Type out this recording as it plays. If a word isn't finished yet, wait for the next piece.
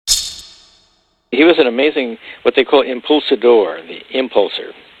he was an amazing, what they call impulsador, the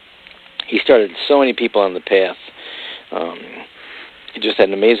impulser. He started so many people on the path. He just had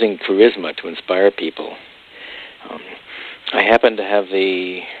an amazing charisma to inspire people. I happen to have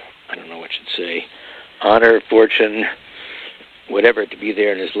the, I don't know what you'd say, honor, fortune, whatever, to be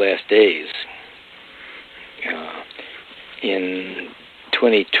there in his last days. In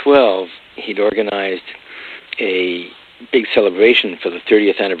 2012, he'd organized a big celebration for the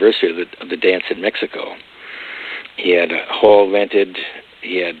 30th anniversary of the dance in Mexico. He had a hall rented,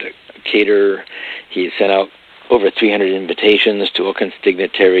 he had a caterer, he had sent out over 300 invitations to all kinds of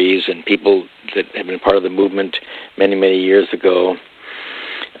dignitaries and people that had been part of the movement many, many years ago.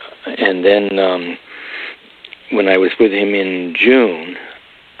 And then when I was with him in June,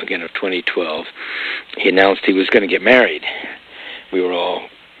 again of 2012, he announced he was going to get married. We were all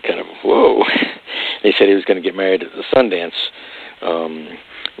kind of, whoa. They said he was going to get married at the Sundance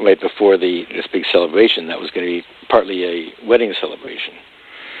right before this big celebration. That was going to be partly a wedding celebration.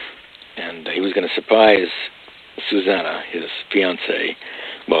 And he was going to surprise Susanna, his fiancée.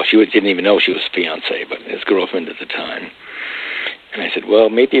 Well, she didn't even know she was fiancée, but his girlfriend at the time. And I said, well,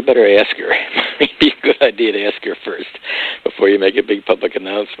 maybe you better ask her. Maybe a good idea to ask her first before you make a big public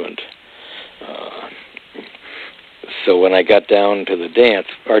announcement. So when I got down to the dance,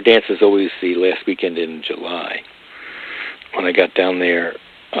 our dance is always the last weekend in July. When I got down there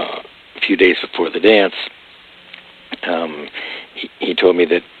a few days before the dance, he told me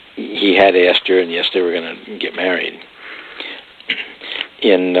that he had asked her, and yes, they were going to get married.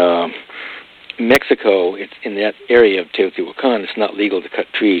 In Mexico, it's in that area of Teotihuacan, it's not legal to cut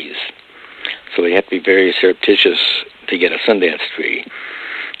trees. So they have to be very surreptitious to get a Sundance tree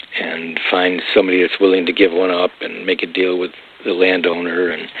and find somebody that's willing to give one up and make a deal with the landowner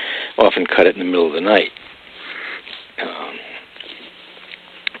and often cut it in the middle of the night.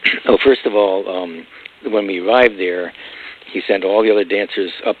 First of all, when we arrived there, he sent all the other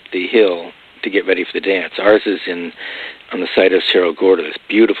dancers up the hill to get ready for the dance. Ours is on the site of Cerro Gordo, this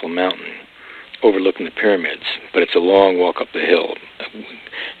beautiful mountain overlooking the pyramids, but it's a long walk up the hill, a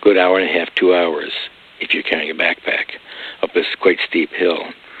good hour and a half, 2 hours, if you're carrying a backpack, up this quite steep hill.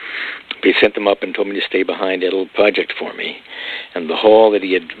 He sent them up and told me to stay behind a little project for me. And the hall that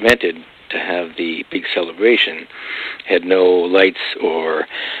he had rented to have the big celebration had no lights or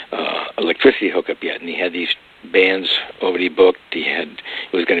electricity hookup yet, and he had these bands already booked. It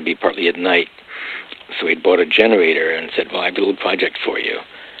was going to be partly at night, so he'd bought a generator and said, well, I have a little project for you.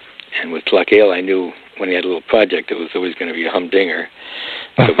 And with Tlakaelel, I knew when he had a little project, it was always going to be a humdinger.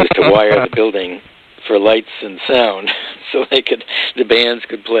 So it was to wire the building for lights and sound, so the bands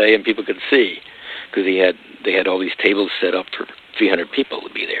could play and people could see, because they had all these tables set up for 300 people to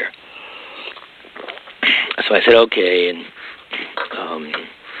be there. So I said okay, and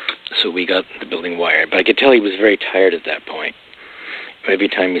so we got the building wired. But I could tell he was very tired at that point. Every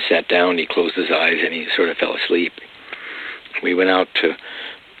time he sat down, he closed his eyes and he sort of fell asleep. We went out to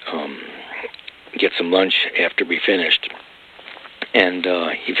get some lunch after we finished, and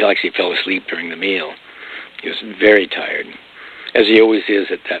he actually fell asleep during the meal. He was very tired, as he always is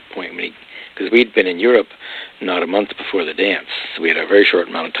at that point, because we'd been in Europe not a month before the dance, so we had a very short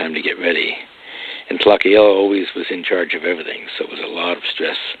amount of time to get ready. And Tlakaelel always was in charge of everything, so it was a lot of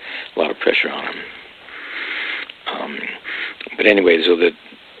stress, a lot of pressure on him. But anyway, so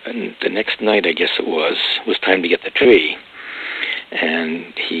the next night, I guess it was time to get the tree,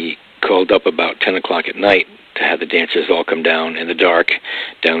 and he called up about 10 o'clock at night to have the dancers all come down in the dark,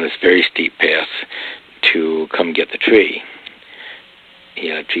 down this very steep path to come get the tree. He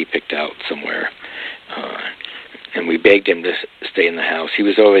had a tree picked out somewhere, and we begged him to stay in the house. He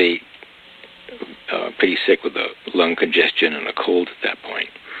was already pretty sick with a lung congestion and a cold at that point.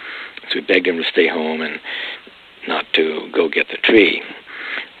 So we begged him to stay home and not to go get the tree.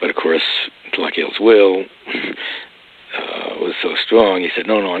 But of course, Tlakaelel's will was so strong, he said,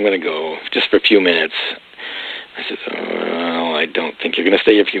 no, I'm going to go just for a few minutes. I said, well, I don't think you're going to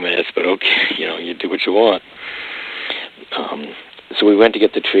stay a few minutes, but okay, you do what you want. So we went to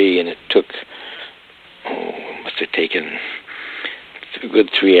get the tree, and it took, must have taken a good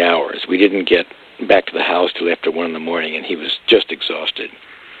 3 hours. We didn't get back to the house till after 1 in the morning, and he was just exhausted.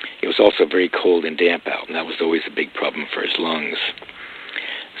 It was also very cold and damp out, and that was always a big problem for his lungs.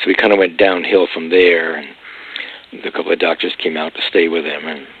 So we kind of went downhill from there, and a couple of doctors came out to stay with him,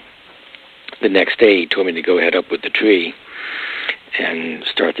 and the next day he told me to go head up with the tree and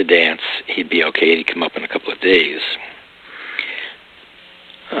start the dance. He'd be okay. He'd come up in a couple of days.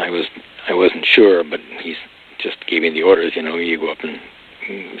 I wasn't sure, but he just gave me the orders, you go up and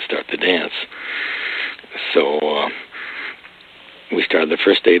start the dance. So we started the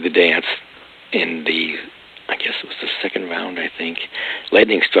first day of the dance, in the, I guess it was the second round, I think,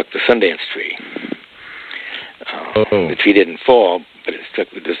 lightning struck the Sundance tree. The tree didn't fall, but it struck.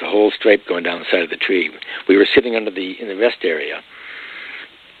 There's a whole stripe going down the side of the tree. We were sitting in the rest area,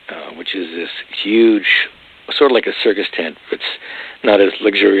 which is this huge, sort of like a circus tent, but it's not as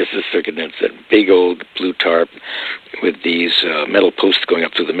luxurious as a circus tent. It's a big old blue tarp with these metal posts going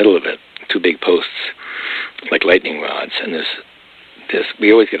up through the middle of it, two big posts, like lightning rods. And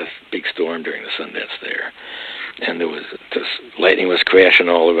we always get a big storm during the Sundance there. And this lightning was crashing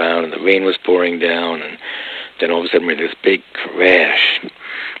all around, and the rain was pouring down, and then all of a sudden we had this big crash.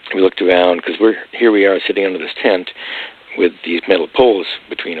 We looked around, because here we are sitting under this tent with these metal poles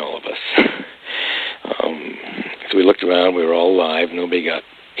between all of us. So we looked around, we were all alive, nobody got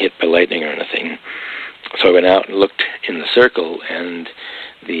hit by lightning or anything. So I went out and looked in the circle, and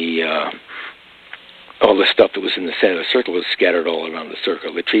all the stuff that was in the center of the circle was scattered all around the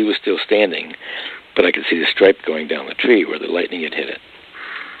circle. The tree was still standing, but I could see the stripe going down the tree where the lightning had hit it.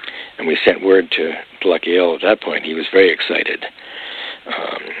 And we sent word to Tlakaelel at that point. He was very excited.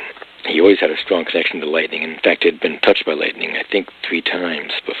 He always had a strong connection to lightning. In fact, he had been touched by lightning, I think, 3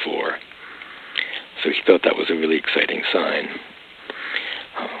 times before. So he thought that was a really exciting sign.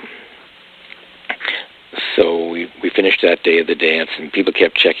 So we finished that day of the dance, and people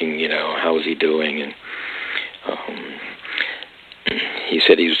kept checking, how was he doing? And he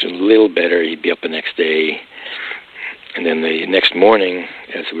said he was a little better. He'd be up the next day. And then the next morning,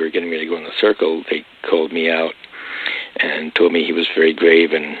 as we were getting ready to go in the circle, they called me out and told me he was very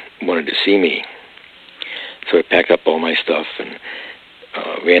grave and wanted to see me. So I packed up all my stuff and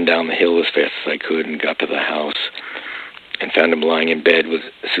ran down the hill as fast as I could and got to the house and found him lying in bed with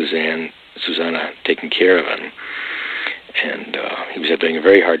Susanna taking care of him. And he was having a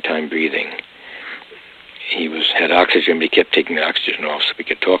very hard time breathing. He had oxygen, but he kept taking the oxygen off so we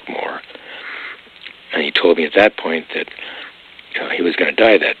could talk more. And he told me at that point that he was going to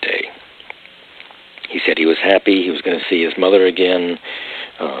die that day. He said he was happy. He was going to see his mother again.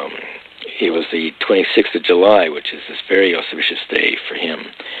 It was the 26th of July, which is this very auspicious day for him,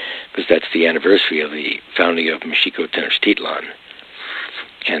 because that's the anniversary of the founding of Mexico Tenochtitlan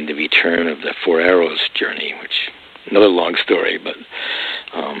and the return of the Four Arrows journey, which, another long story, but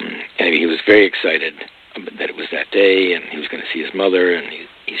anyway, he was very excited that it was that day, and he was going to see his mother, and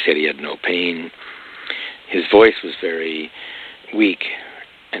he said he had no pain. His voice was very weak,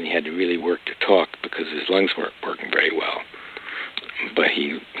 and he had to really work to talk because his lungs weren't working very well. But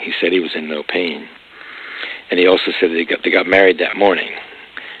he said he was in no pain. And he also said that they got married that morning,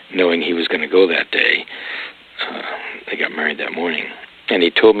 knowing he was going to go that day. They got married that morning. And he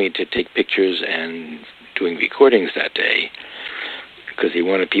told me to take pictures and doing recordings that day because he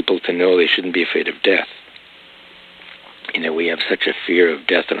wanted people to know they shouldn't be afraid of death. We have such a fear of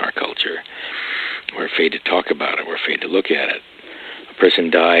death in our culture. We're afraid to talk about it. We're afraid to look at it. A person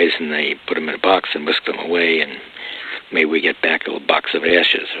dies and they put them in a box and whisk them away, and maybe we get back a little box of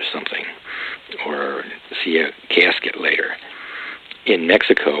ashes or something, or see a casket later. In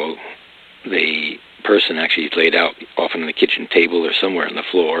Mexico, the person actually is laid out often on the kitchen table or somewhere on the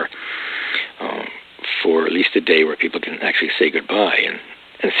floor for at least a day where people can actually say goodbye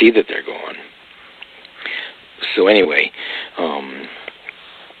and see that they're gone. So anyway, so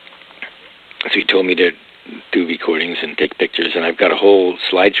he told me to do recordings and take pictures, and I've got a whole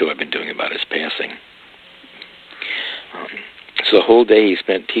slideshow I've been doing about his passing. So the whole day he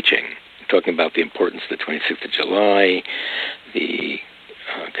spent teaching, talking about the importance of the 26th of July, the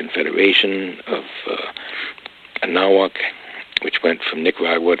Confederation of Anahuac, which went from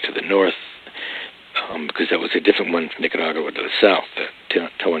Nicaragua to the north, because that was a different one from Nicaragua to the south, the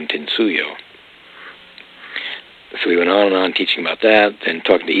Tawantinsuyo. So we went on and on teaching about that, then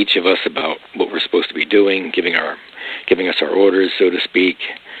talking to each of us about what we're supposed to be doing, giving us our orders, so to speak,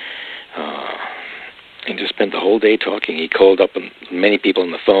 and just spent the whole day talking. He called up many people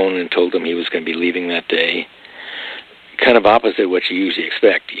on the phone and told them he was going to be leaving that day. Kind of opposite what you usually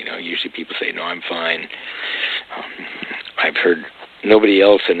expect. Usually people say, no, I'm fine. I've heard nobody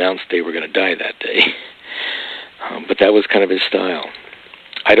else announced they were going to die that day. But that was kind of his style.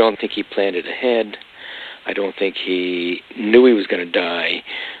 I don't think he planned it ahead. I don't think he knew he was going to die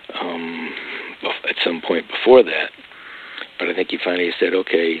at some point before that. But I think he finally said,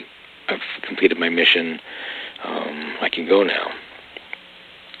 okay, I've completed my mission. I can go now.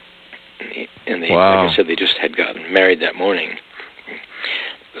 And they, wow. Like I said, they just had gotten married that morning.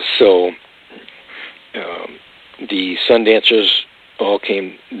 So the sun dancers all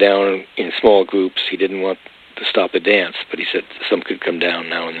came down in small groups. He didn't want to stop the dance, but he said some could come down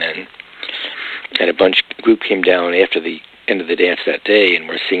now and then. And a group came down after end of the dance that day, and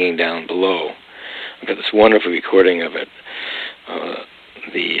we're singing down below. I've got this wonderful recording of it.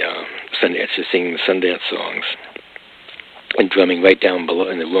 The Sundance, singing the Sundance songs and drumming right down below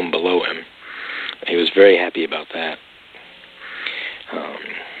in the room below him. He was very happy about that.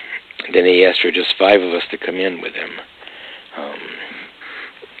 Then he asked for just 5 of us to come in with him.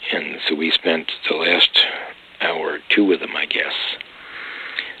 And so we spent the last hour or 2 with him, I guess.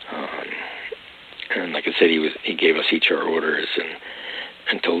 And like I said, he gave us each our orders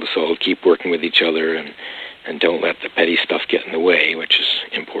and told us all to keep working with each other and don't let the petty stuff get in the way, which is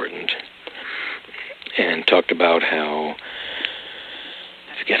important. And talked about how,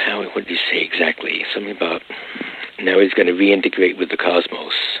 I forget what did he say exactly, something about now he's going to reintegrate with the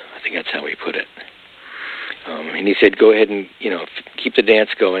cosmos. I think that's how he put it. And he said, go ahead and, keep the dance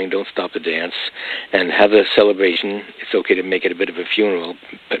going, don't stop the dance, and have a celebration. It's okay to make it a bit of a funeral,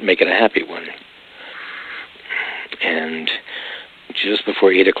 but make it a happy one. And just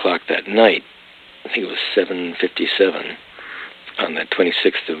before 8 o'clock that night, I think it was 7:57 on the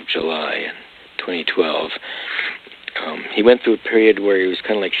 26th of July, 2012, he went through a period where he was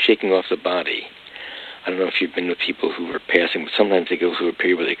kind of like shaking off the body. I don't know if you've been with people who are passing, but sometimes they go through a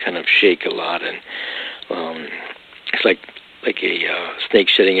period where they kind of shake a lot, and it's like a snake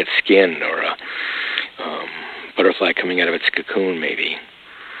shedding its skin, or a butterfly coming out of its cocoon, maybe.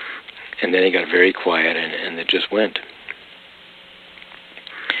 And then he got very quiet, and it just went.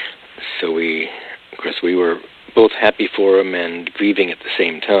 So we were both happy for him and grieving at the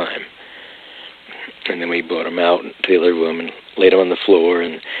same time. And then we brought him out to the other room and laid him on the floor,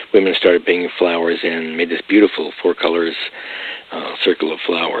 and women started bringing flowers in, made this beautiful 4 colors circle of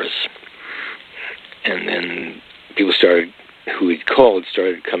flowers. And then people who he'd called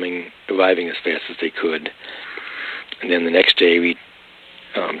started arriving as fast as they could. And then the next day we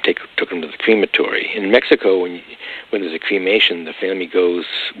took him to the crematory. In Mexico, when there's a cremation, the family goes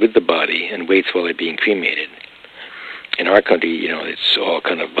with the body and waits while they're being cremated. In our country, it's all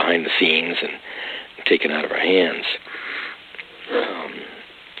kind of behind the scenes and taken out of our hands.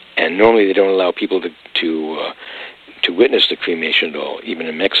 And normally they don't allow people to witness the cremation at all, even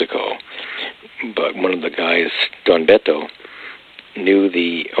in Mexico. But one of the guys, Don Beto, knew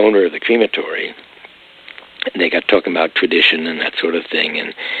the owner of the crematory, and they got talking about tradition and that sort of thing,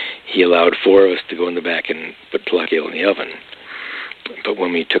 and he allowed 4 of us to go in the back and put Tlakaelel in the oven. But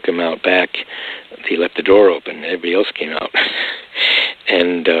when we took him out back, he left the door open, and everybody else came out.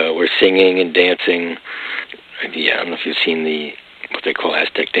 And we're singing and dancing. I don't know if you've seen what they call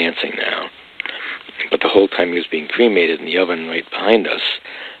Aztec dancing now. But the whole time he was being cremated in the oven right behind us,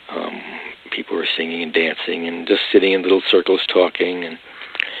 people were singing and dancing and just sitting in little circles talking. And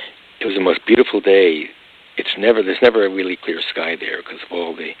it was the most beautiful day. There's never a really clear sky there because of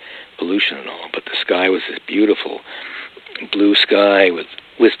all the pollution and all, but the sky was this beautiful blue sky with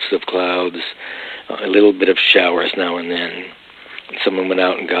wisps of clouds, a little bit of showers now and then. And someone went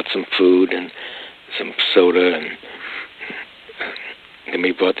out and got some food and some soda, and then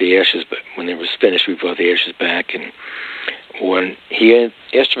we brought the ashes, but when it was finished, we brought the ashes back, and when he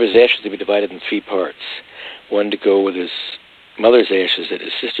asked for his ashes to be divided in 3 parts, one to go with his mother's ashes at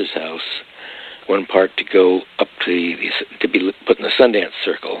his sister's house, one part to go up to be put in the Sundance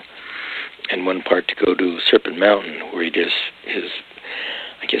Circle, and one part to go to Serpent Mountain, where he does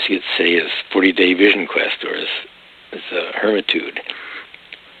I guess you could say his 40-day vision quest, or his hermitude.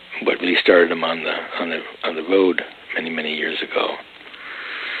 What really started him on the road many years ago.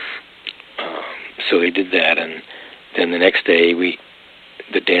 So they did that, and then the next day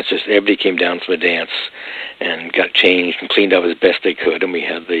everybody came down from the dance and got changed and cleaned up as best they could, and we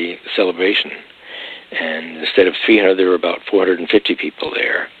had the celebration. And instead of 300, there were about 450 people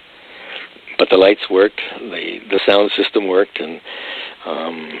there. But the lights worked, the sound system worked, and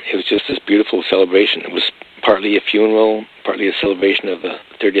it was just this beautiful celebration. It was partly a funeral, partly a celebration of the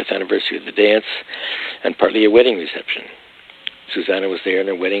 30th anniversary of the dance, and partly a wedding reception. Susanna was there in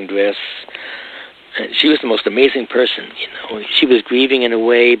her wedding dress. And she was the most amazing person, She was grieving in a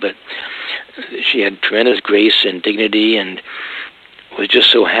way, but she had tremendous grace and dignity, and was just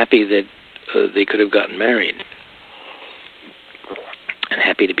so happy that they could have gotten married, and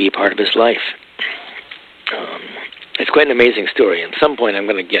happy to be a part of his life. It's quite an amazing story. At some point, I'm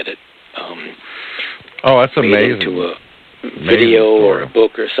going to get it. That's amazing. Into a video or a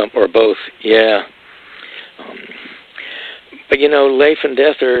book or both. Yeah. But life and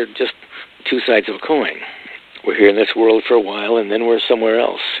death are just 2 sides of a coin. We're here in this world for a while, and then we're somewhere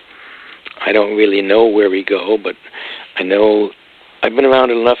else. I don't really know where we go, but I know I've been around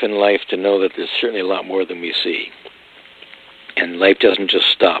enough in life to know that there's certainly a lot more than we see. And life doesn't just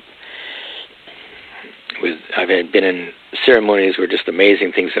stop. I've been in ceremonies where just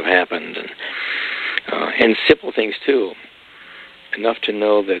amazing things have happened, and simple things too. Enough to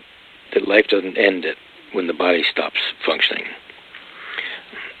know that life doesn't end when the body stops functioning.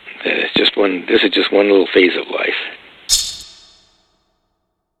 That it's just this is just one little phase of life.